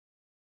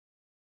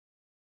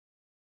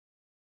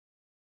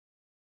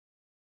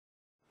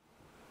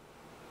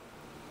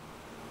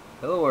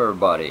Hello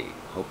everybody,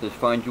 hope this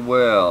finds you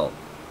well.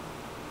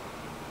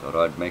 Thought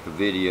I'd make a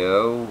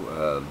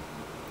video.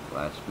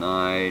 Last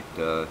night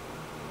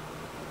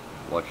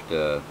watched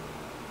a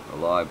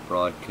live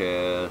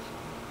broadcast,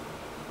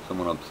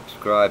 someone I've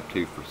subscribed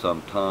to for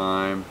some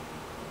time.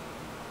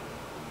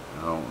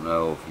 I don't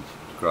know if he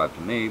subscribed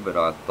to me, but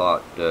I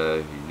thought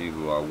he knew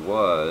who I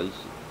was.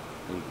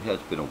 It has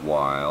been a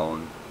while,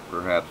 and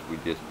perhaps we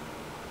just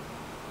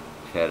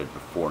chatted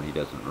before and he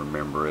doesn't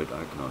remember it.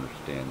 I can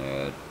understand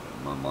that.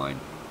 My mind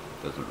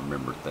doesn't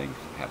remember things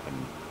that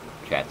happened,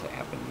 chats that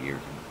happened a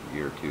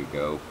year or two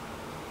ago.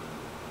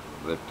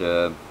 But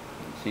it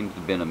seems to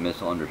have been a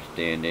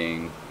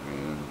misunderstanding,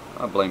 and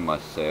I blame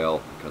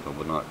myself because I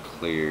was not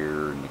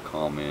clear in the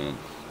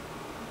comments.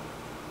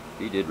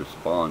 He did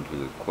respond to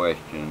the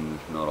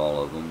questions, not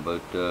all of them,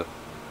 but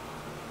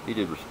he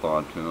did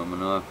respond to them,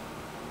 and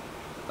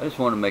I just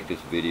want to make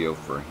this video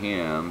for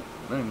him,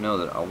 let him know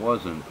that I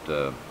wasn't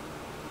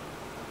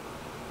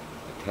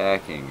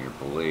attacking your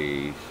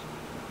beliefs,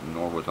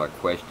 nor was I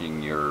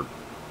questioning your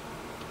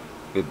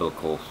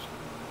biblical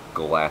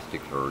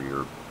scholastics or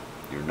your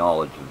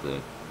knowledge of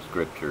the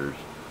scriptures.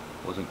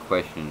 I wasn't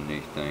questioning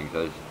these things.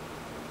 I was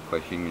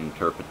questioning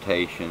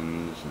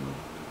interpretations and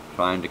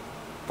trying to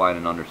find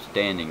an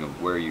understanding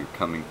of where you're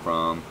coming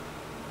from.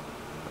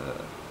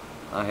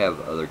 I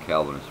have other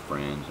Calvinist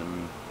friends,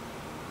 and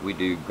we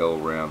do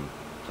go around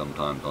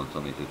sometimes on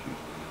some of these issues,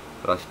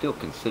 but I still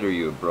consider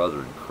you a brother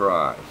in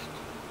Christ.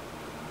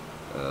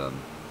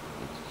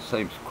 It's the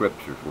same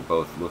scriptures we're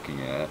both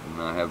looking at,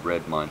 and I have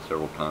read mine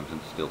several times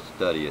and still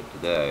study it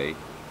today.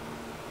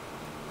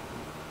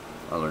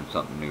 I learn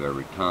something new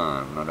every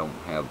time, and I don't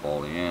have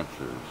all the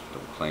answers,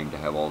 don't claim to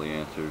have all the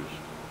answers.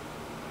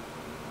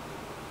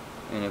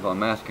 And if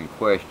I'm asking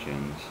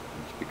questions,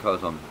 it's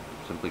because I'm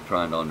simply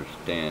trying to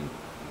understand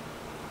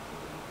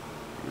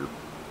your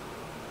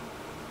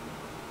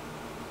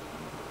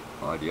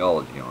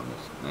ideology on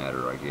this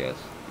matter, I guess,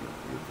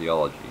 your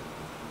theology.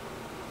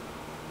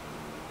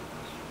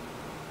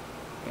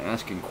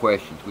 Asking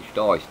questions, we should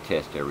always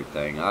test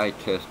everything. I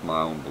test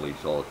my own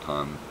beliefs all the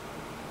time,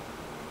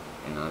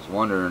 and I was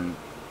wondering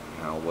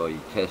how well you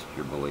test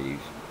your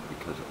beliefs,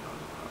 because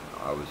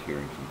I was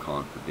hearing some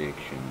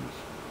contradictions.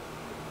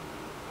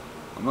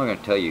 I'm not going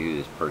to tell you who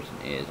this person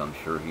is. I'm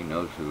sure he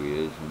knows who he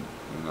is,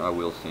 and I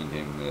will send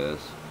him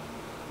this.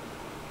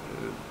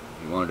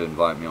 He wanted to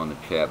invite me on the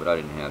chat, but I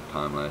didn't have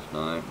time last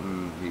night,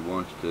 and he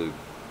wants to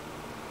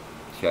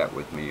chat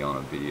with me on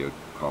a video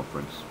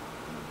conference,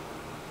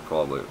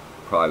 probably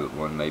private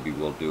one. Maybe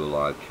we'll do a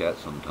live chat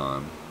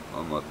sometime.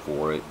 I'm up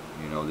for it.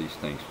 You know, these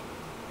things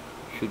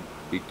should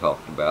be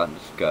talked about and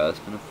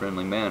discussed in a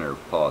friendly manner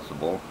if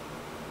possible,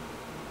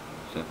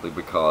 simply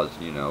because,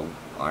 you know,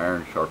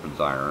 iron sharpens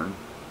iron,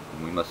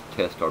 and we must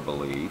test our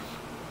beliefs.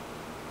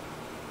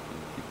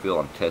 If you feel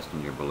I'm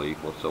testing your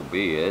belief, well, so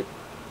be it.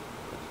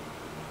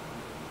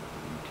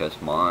 You can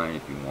test mine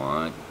if you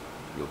want.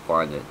 You'll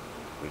find that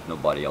there's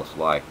nobody else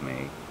like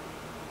me,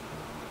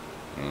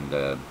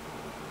 and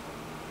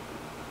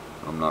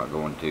I'm not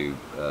going to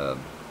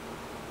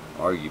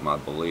argue my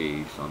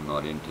beliefs. I'm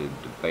not into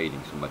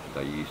debating so much as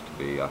I used to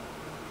be. I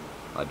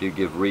do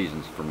give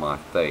reasons for my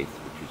faith,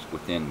 which is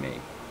within me,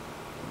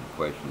 when the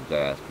question is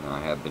asked, and I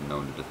have been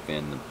known to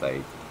defend the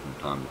faith from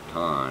time to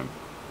time,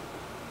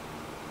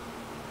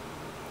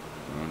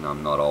 and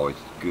I'm not always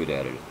good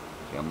at it.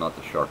 See, I'm not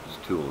the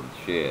sharpest tool in the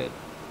shed,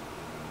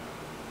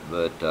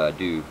 but I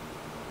do,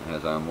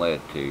 as I'm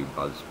led to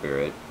by the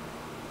Spirit,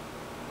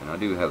 and I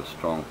do have a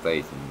strong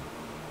faith in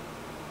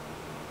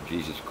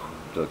Jesus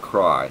the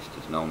Christ,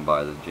 is known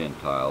by the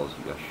Gentiles,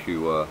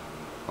 Yeshua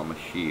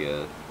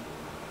HaMashiach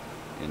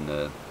in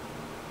the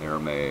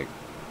Aramaic,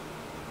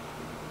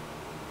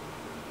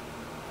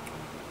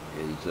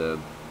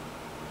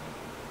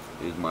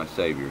 is my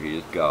Savior. He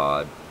is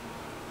God.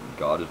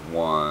 God is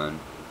one.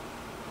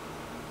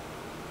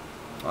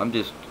 I'm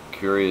just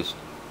curious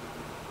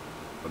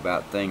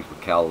about things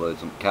with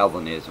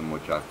Calvinism,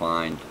 which I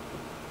find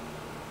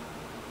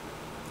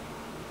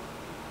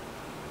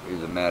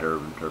is a matter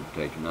of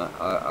interpretation.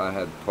 I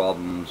have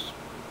problems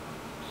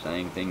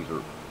saying things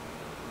are,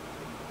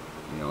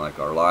 you know, like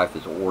our life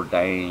is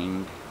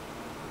ordained,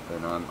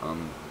 and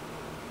I'm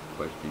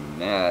questioning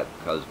that,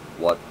 because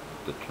what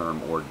the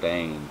term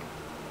ordained,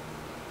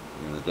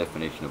 you know, the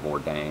definition of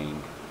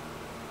ordained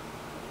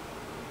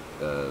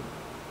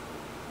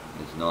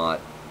is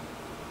not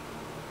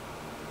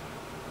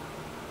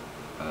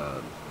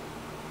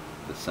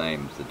the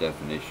same as the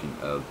definition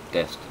of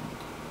destined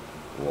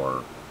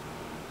or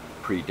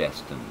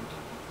predestined.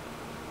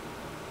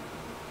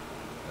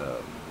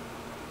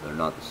 They're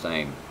not the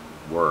same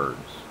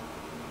words,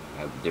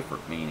 have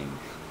different meanings.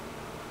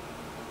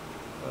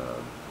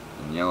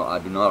 And, you know, I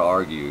do not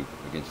argue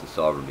against the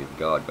sovereignty of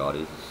God. God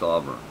is the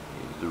sovereign.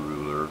 He is the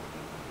ruler.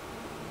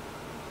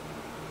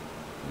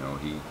 You know,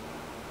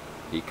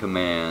 he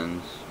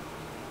commands.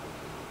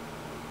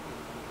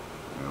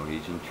 You know,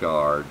 he's in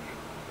charge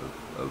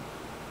of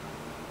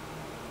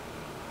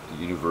the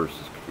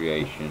universe's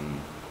creation.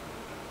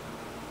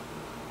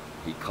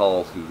 He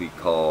calls who he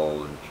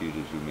calls and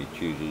chooses whom he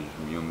chooses.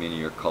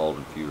 Many are called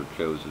and few are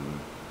chosen.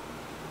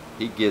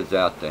 He gives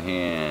out the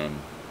hand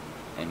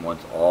and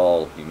wants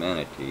all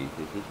humanity.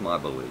 This is my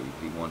belief.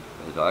 He wants,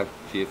 as I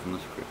see it from the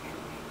scriptures,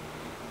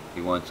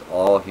 he wants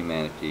all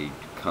humanity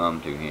to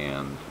come to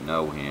him, to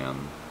know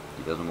him.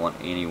 He doesn't want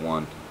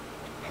anyone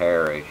to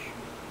perish.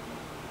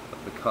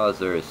 But because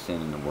there is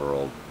sin in the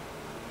world,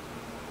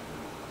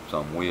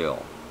 some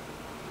will.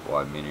 That's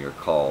why many are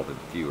called and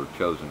few are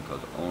chosen,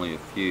 because only a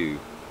few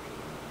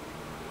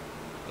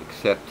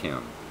accept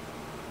him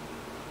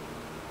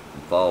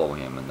and follow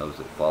him, and those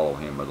that follow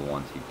him are the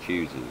ones he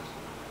chooses.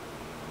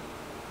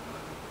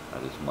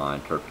 That is my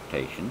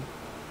interpretation.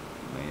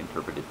 You may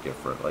interpret it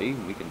differently.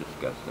 We can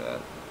discuss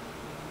that.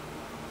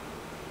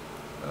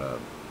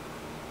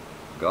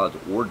 God's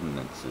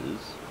ordinances,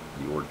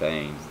 he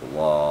ordains the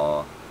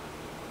law,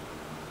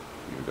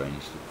 he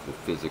ordains the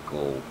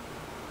physical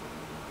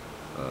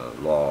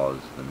laws,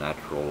 the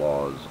natural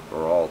laws,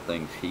 are all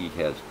things he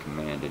has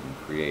commanded and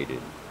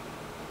created.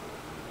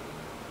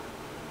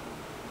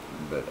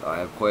 But I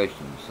have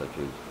questions such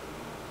as,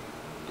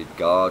 did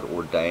God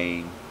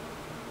ordain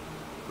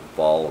the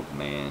fall of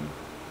man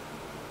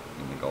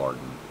in the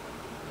garden?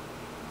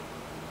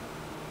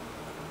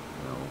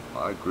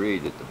 I agree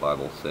that the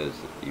Bible says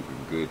that even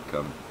good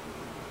comes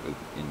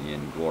in the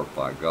end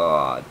glorify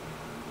God,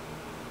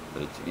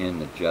 but it's in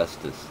the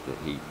justice that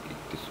he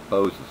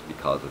disposes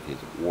because of his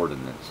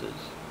ordinances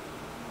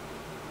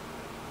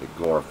that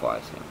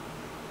glorifies him.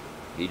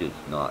 He does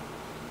not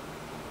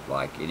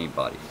like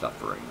anybody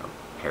suffering or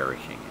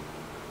perishing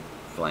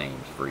in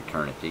flames for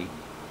eternity,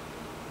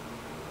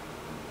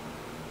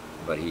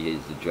 but he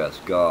is the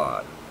just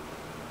God.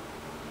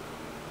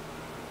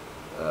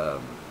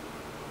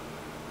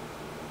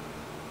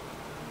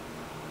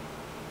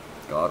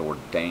 God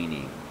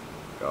ordaining,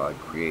 God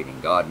creating,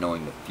 God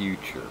knowing the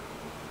future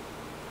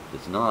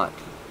does not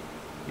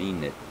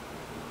mean that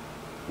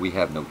we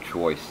have no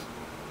choice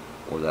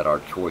or that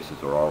our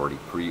choices are already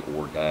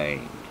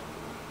preordained.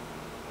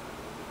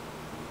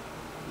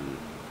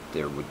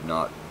 There would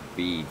not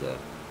be the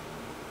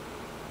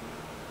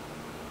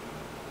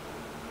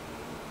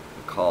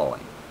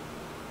calling,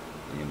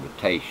 the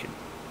invitation,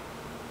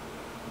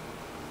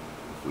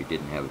 if we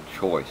didn't have a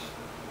choice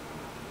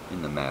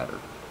in the matter.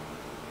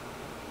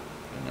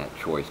 And that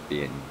choice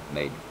being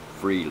made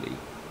freely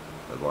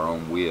of our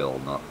own will,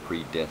 not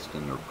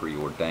predestined or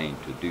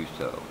preordained to do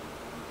so.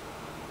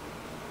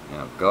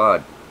 Now,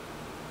 God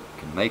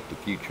can make the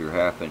future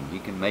happen. He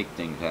can make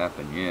things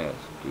happen, yes,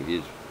 to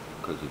his,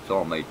 because it's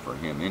all made for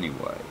him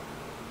anyway.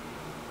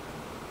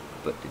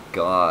 But did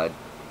God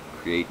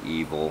create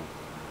evil?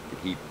 Did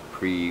he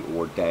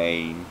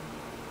preordain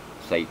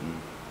Satan?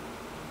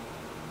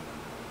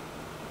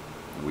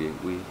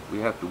 We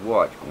have to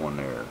watch going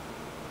there.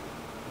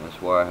 That's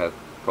why I have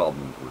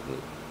problems with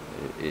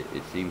it.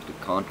 It seems a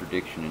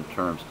contradiction in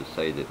terms to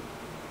say that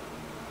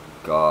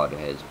God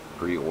has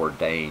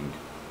preordained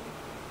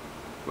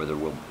whether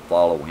we'll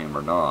follow him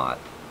or not,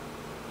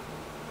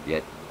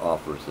 yet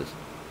offers us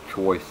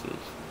choices.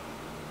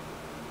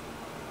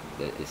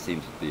 It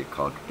seems to be a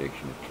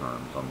contradiction of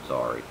terms. I'm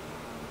sorry.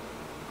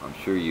 I'm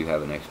sure you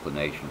have an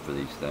explanation for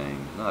these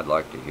things, and I'd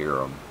like to hear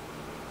them.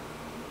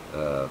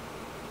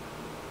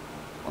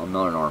 I'm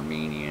not an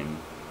Armenian.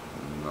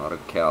 I'm not a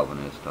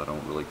Calvinist. I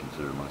don't really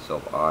consider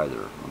myself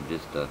either. I'm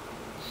just a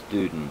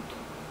student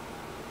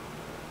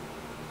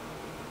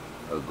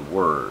of the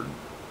Word.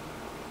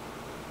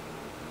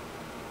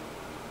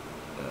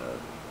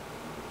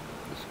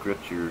 The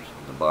Scriptures,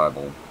 the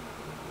Bible,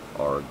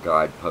 are a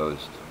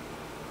guidepost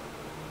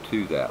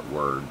to that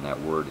Word, and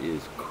that Word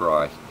is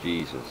Christ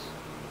Jesus,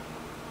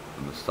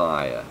 the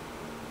Messiah.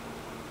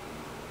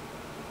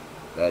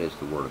 That is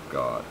the Word of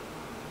God.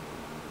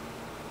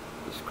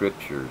 The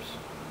Scriptures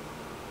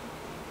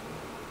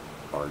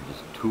are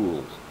just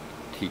tools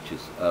to teach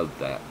us of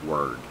that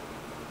Word.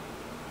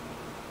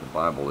 The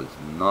Bible is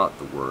not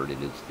the Word,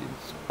 it is the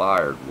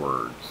inspired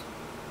words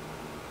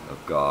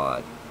of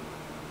God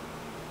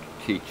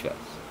to teach us.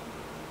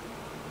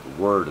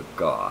 The Word of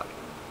God.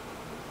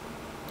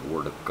 The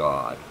Word of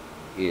God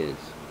is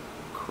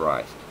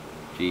Christ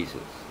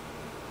Jesus.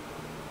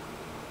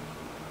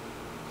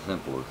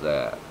 Simple as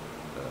that.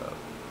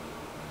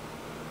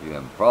 If you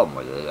have a problem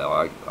with it,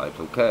 it's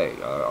okay.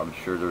 I'm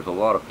sure there's a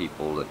lot of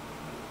people that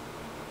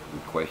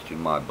would question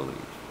my beliefs,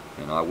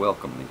 and I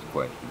welcome these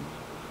questions.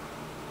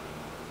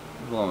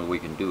 As long as we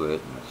can do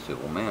it in a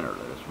civil manner,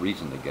 let us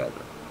reason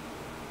together.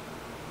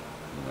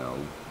 You know,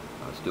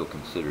 I still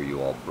consider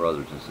you all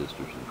brothers and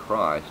sisters in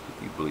Christ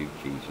if you believe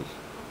Jesus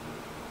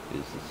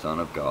is the Son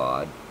of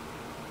God,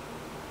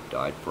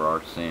 died for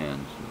our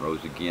sins, and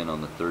rose again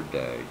on the third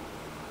day.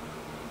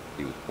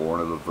 He was born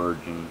of a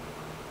virgin.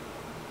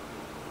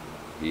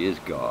 He is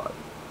God.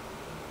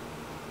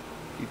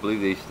 If you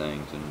believe these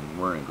things, then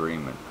we're in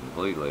agreement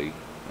completely,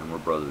 and we're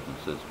brothers and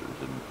sisters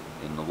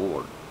in the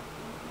Lord.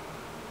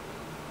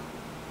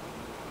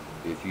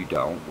 If you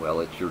don't, well,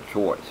 it's your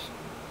choice.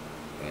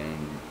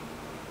 And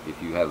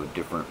if you have a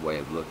different way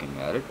of looking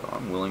at it,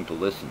 I'm willing to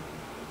listen.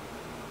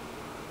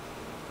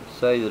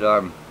 say that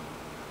I'm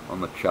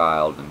a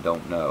child and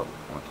don't know.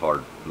 Well, it's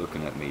hard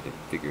looking at me to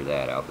figure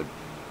that out, but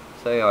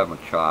say I'm a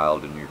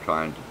child and you're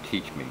trying to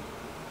teach me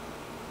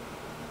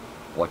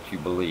what you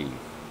believe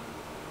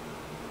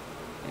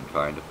and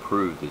trying to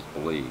prove this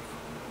belief.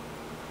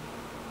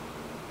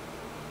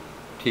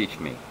 Teach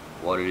me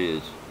what it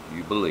is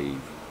you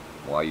believe,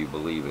 why you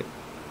believe it.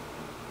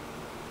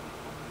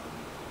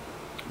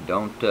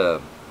 Don't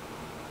cut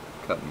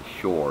me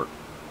short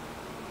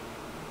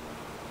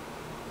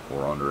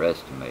or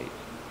underestimate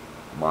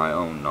my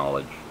own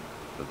knowledge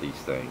of these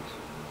things,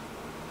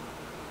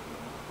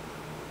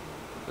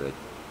 but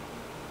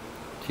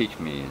teach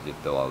me as if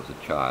though I was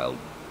a child.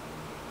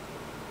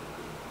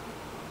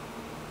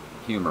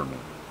 Humor me,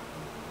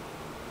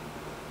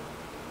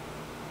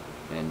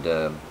 and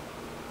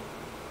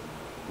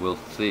we'll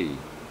see,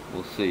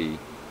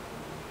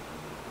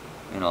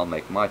 and I'll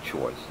make my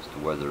choice as to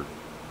whether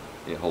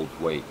it holds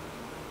weight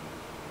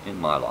in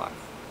my life.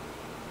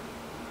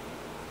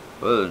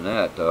 Other than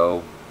that,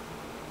 though,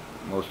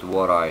 most of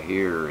what I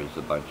hear is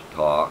a bunch of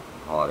talk,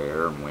 hot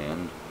air and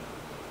wind,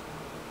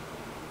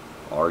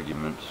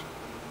 arguments,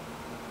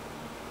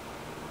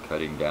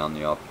 cutting down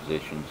the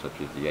opposition,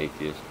 such as the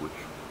atheist, which,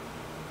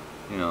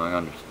 you know, I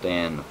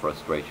understand the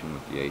frustration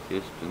with the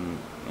atheist,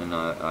 and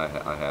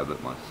I have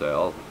it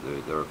myself.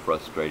 They're a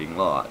frustrating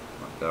lot.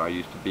 I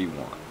used to be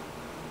one.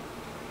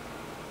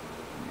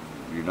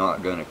 You're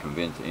not going to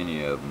convince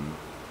any of them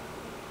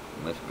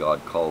unless God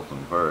calls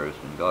them first,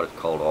 and God has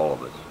called all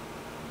of us.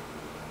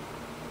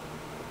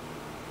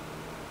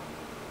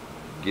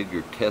 Give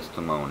your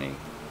testimony.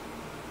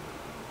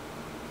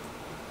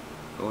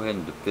 Go ahead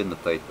and defend the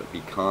faith, but be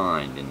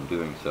kind in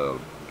doing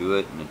so. Do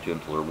it in a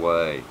gentler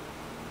way.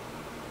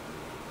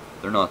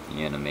 They're not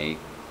the enemy.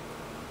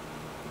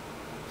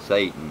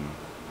 Satan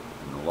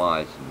and the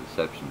lies and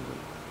deceptions that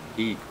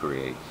he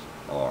creates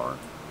are.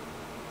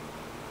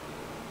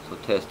 So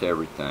test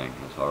everything,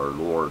 as our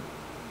Lord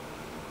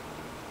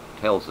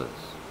tells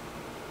us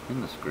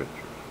in the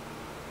Scriptures.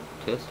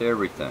 Test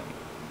everything.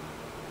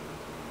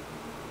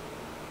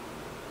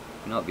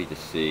 Do not be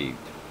deceived.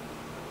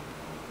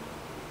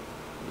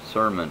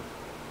 Discernment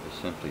is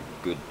simply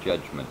good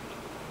judgment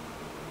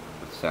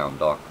with sound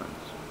doctrines.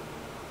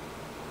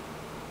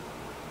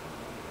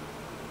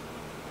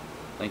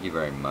 Thank you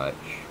very much.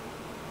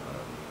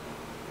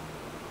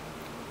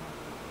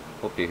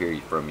 Hope to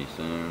hear from you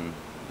soon.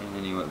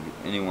 And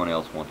anyone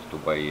else wants to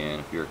weigh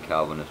in, if you're a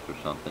Calvinist or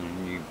something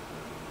and you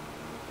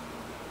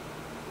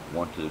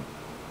want to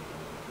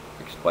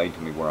explain to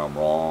me where I'm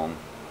wrong,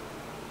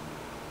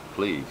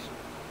 please.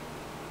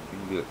 You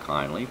can do it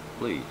kindly.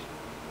 Please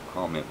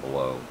comment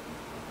below.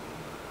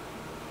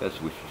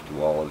 Best wishes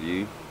to all of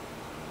you.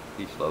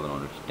 Peace, love, and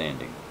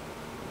understanding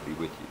be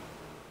with you.